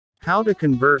How to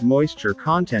convert moisture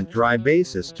content dry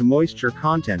basis to moisture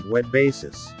content wet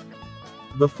basis.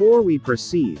 Before we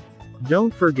proceed,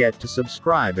 don't forget to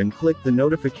subscribe and click the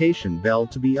notification bell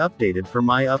to be updated for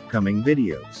my upcoming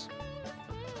videos.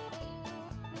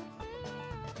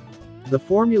 The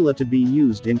formula to be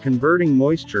used in converting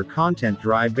moisture content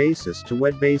dry basis to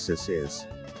wet basis is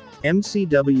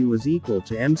MCW is equal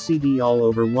to MCD all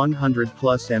over 100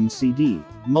 plus MCD,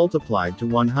 multiplied to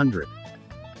 100.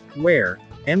 Where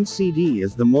MCD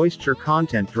is the moisture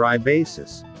content dry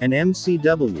basis, and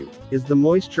MCW is the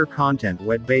moisture content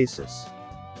wet basis.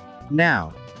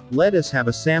 Now, let us have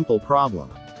a sample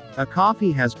problem. A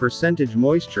coffee has percentage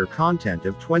moisture content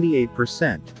of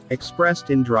 28%, expressed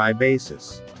in dry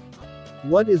basis.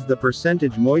 What is the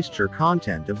percentage moisture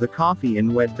content of the coffee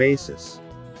in wet basis?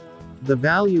 The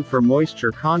value for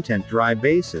moisture content dry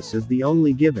basis is the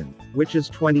only given, which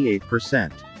is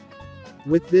 28%.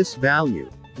 With this value,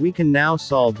 we can now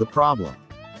solve the problem.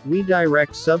 We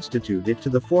direct substitute it to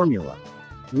the formula.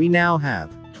 We now have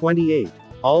 28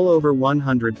 all over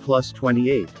 100 plus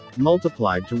 28,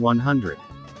 multiplied to 100.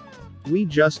 We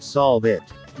just solve it.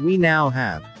 We now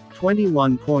have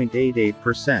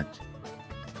 21.88%.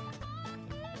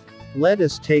 Let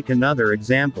us take another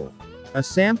example. A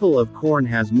sample of corn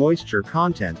has moisture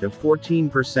content of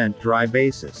 14% dry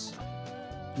basis.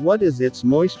 What is its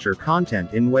moisture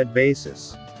content in wet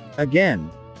basis? Again,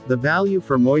 the value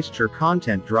for moisture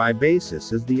content dry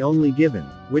basis is the only given,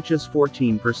 which is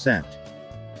 14%.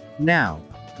 Now,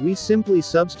 we simply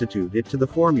substitute it to the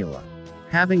formula.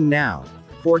 Having now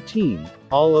 14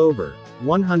 all over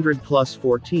 100 plus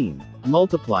 14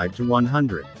 multiplied to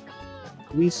 100.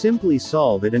 We simply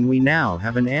solve it and we now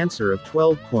have an answer of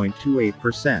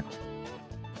 12.28%.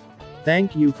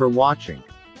 Thank you for watching.